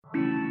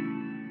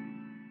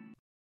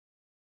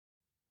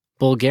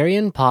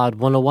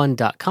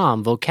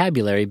BulgarianPod101.com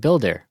Vocabulary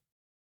Builder.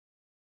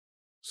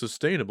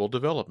 Sustainable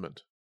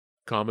development.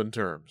 Common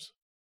terms.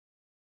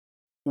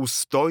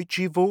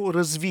 Устойчиво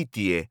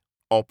развитие.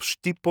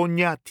 Общи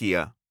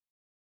понятия.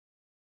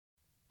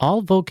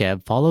 All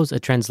vocab follows a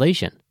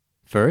translation.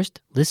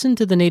 First, listen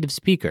to the native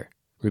speaker.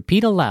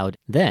 Repeat aloud,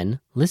 then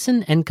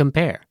listen and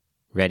compare.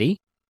 Ready?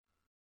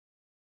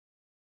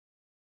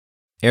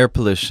 Air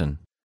pollution.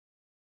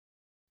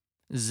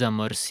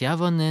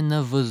 Замърсяване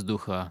на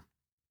въздуха.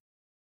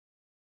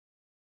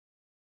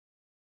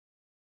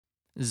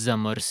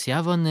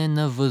 Замърсяване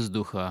на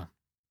въздуха.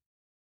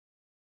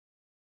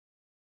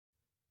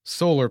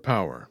 Solar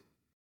power.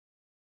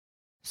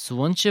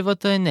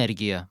 Слънчевата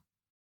енергия.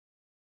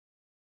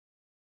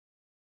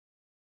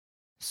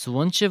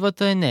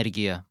 Слънчевата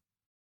енергия.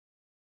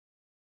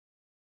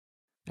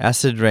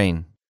 Acid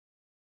rain.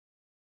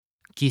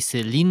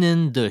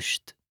 Киселинен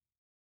дъжд.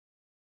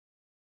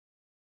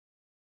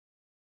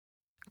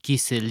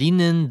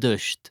 Киселинен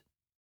дъжд.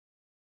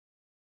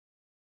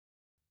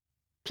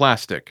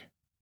 Plastic.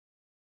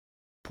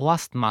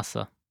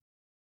 Пластмаса.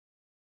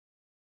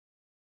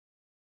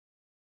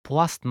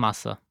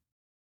 Пластмаса.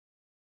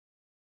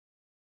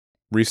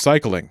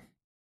 Recycling.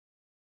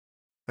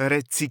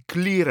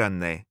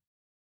 Рециклиране.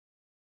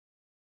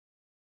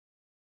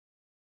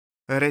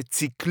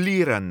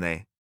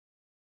 Рециклиране.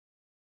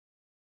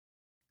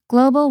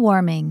 Global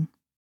warming.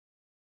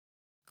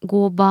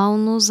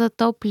 Глобално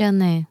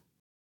затопляне.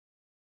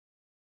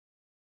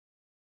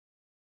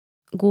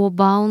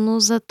 Глобално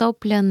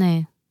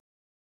затопляне.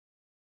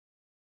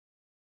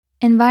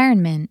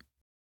 Environment.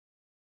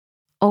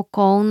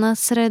 Околна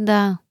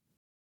среда.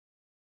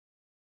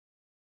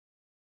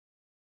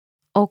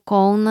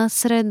 Околна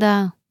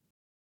среда.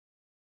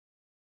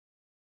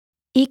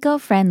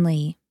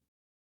 Eco-friendly.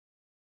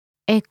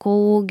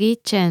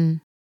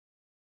 Екологичен.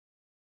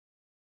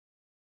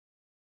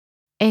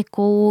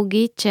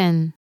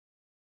 Екологичен.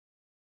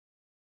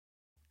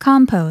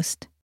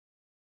 Compost.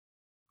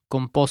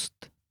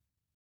 Компост.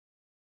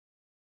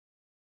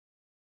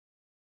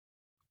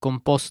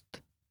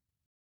 Компост.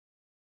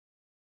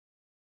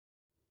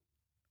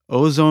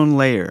 Ozone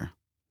layer.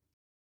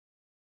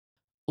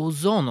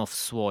 Озонов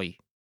слой.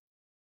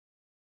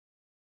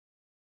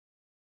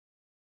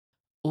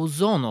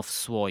 Озонов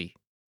слой.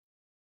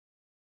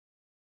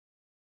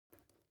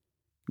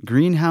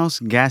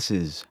 Greenhouse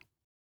gases.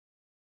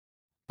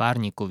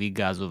 Парникови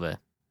газове.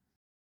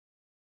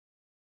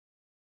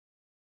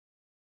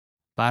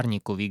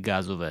 Парникови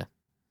газове.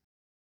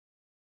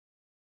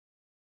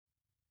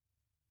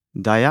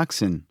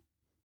 Dioxin.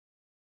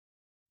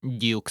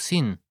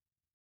 Диоксин.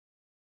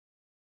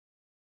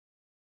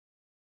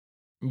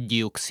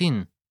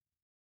 Диоксин.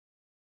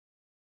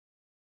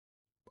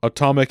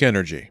 Atomic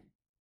energy.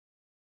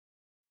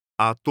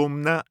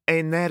 Атомна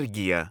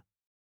енергия.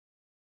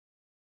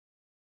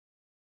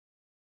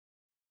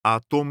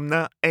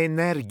 Атомна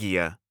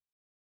енергия.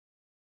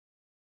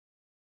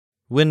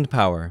 Wind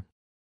power.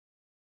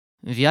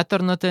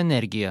 Вятърната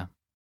енергия.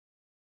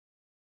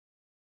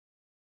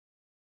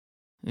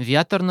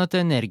 Вятърната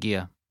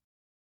енергия.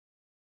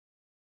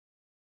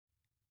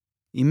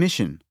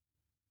 Emission.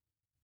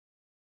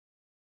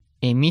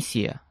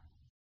 Емисия.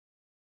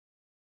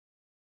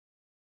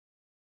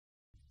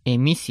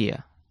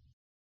 Емисия.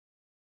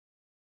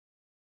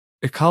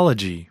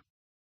 Ecology.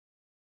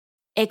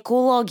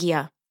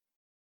 Екология.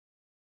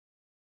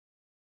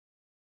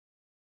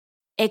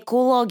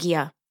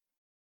 Екология.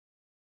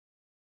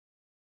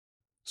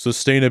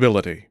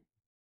 Sustainability.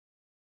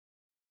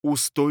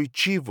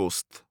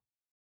 Устойчивост.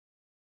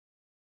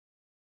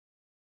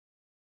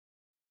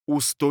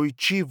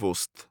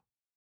 Устойчивост.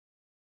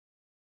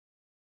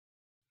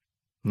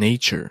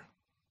 Nature.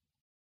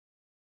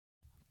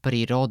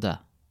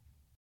 Природа.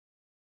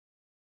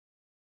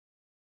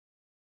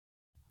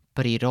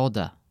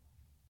 Природа.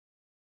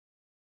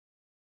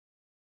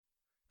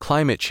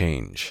 Climate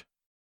change.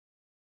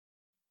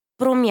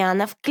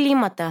 Промяна в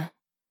климата.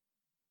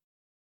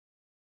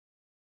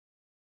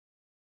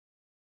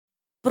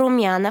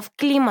 Промяна в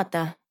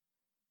климата.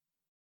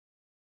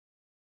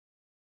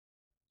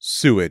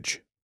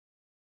 Sewage.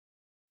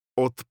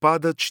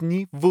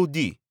 Отпадъчни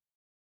води.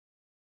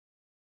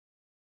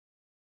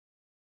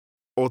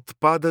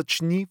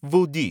 Отпадъчни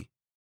води.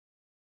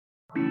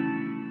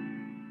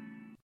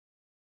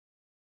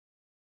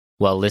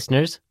 Well,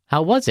 listeners,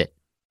 how was it?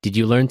 Did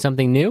you learn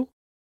something new?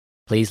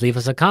 Please leave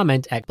us a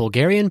comment at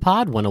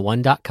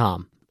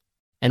BulgarianPod101.com.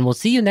 And we'll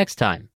see you next time.